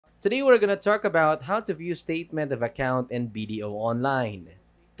Today we're going to talk about how to view statement of account in BDO Online.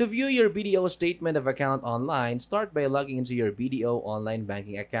 To view your BDO statement of account online, start by logging into your BDO Online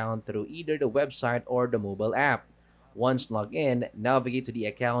banking account through either the website or the mobile app. Once logged in, navigate to the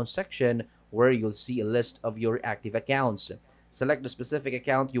account section where you'll see a list of your active accounts. Select the specific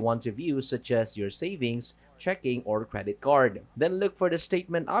account you want to view, such as your savings, checking, or credit card. Then look for the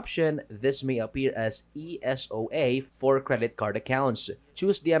statement option. This may appear as ESOA for credit card accounts.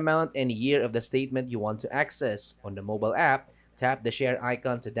 Choose the amount and year of the statement you want to access. On the mobile app, tap the share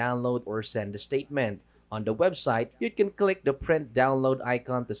icon to download or send the statement. On the website, you can click the print download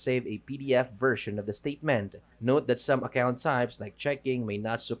icon to save a PDF version of the statement. Note that some account types like checking may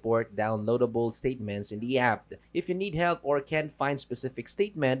not support downloadable statements in the app. If you need help or can't find specific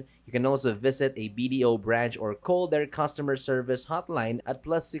statement, you can also visit a BDO branch or call their customer service hotline at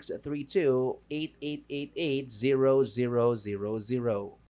 +632 8888 0000.